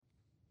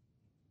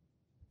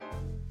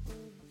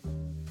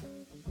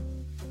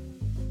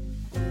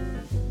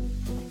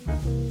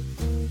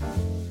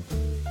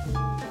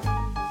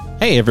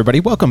Hey everybody,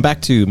 welcome back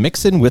to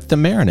Mixin with the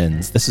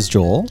Marinans. This is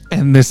Joel.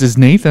 And this is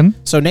Nathan.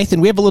 So Nathan,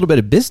 we have a little bit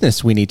of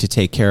business we need to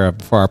take care of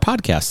for our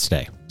podcast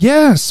today.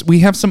 Yes,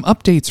 we have some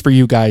updates for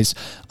you guys.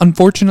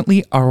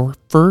 Unfortunately, our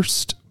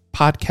first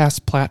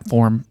podcast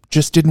platform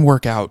just didn't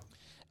work out.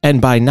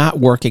 And by not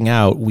working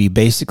out, we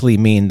basically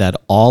mean that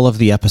all of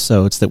the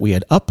episodes that we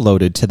had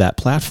uploaded to that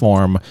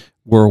platform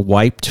were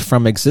wiped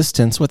from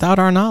existence without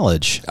our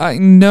knowledge. I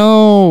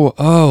know.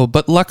 Oh,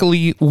 but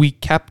luckily we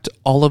kept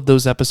all of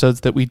those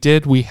episodes that we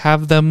did. We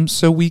have them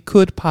so we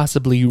could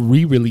possibly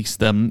re-release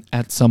them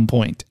at some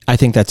point. I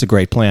think that's a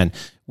great plan.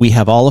 We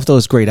have all of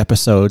those great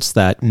episodes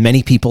that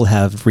many people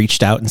have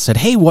reached out and said,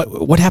 hey,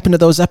 what happened to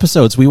those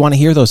episodes? We want to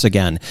hear those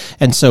again.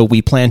 And so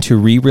we plan to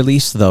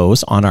re-release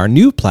those on our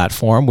new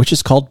platform, which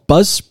is called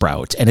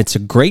Buzzsprout. And it's a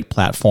great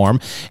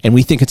platform, and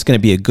we think it's going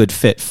to be a good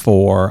fit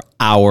for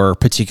our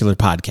particular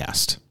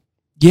podcast.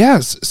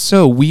 Yes,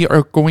 so we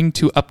are going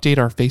to update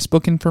our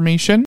Facebook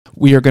information.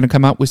 We are going to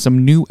come out with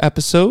some new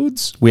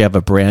episodes. We have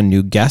a brand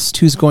new guest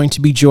who's going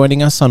to be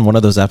joining us on one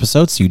of those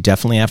episodes, so you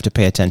definitely have to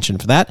pay attention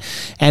for that.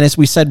 And as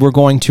we said, we're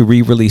going to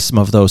re-release some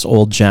of those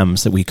old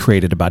gems that we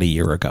created about a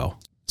year ago.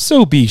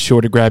 So be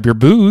sure to grab your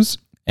booze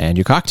and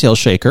your cocktail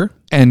shaker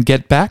and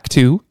get back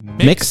to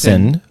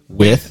Mixin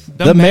with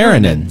the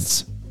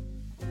Marinans.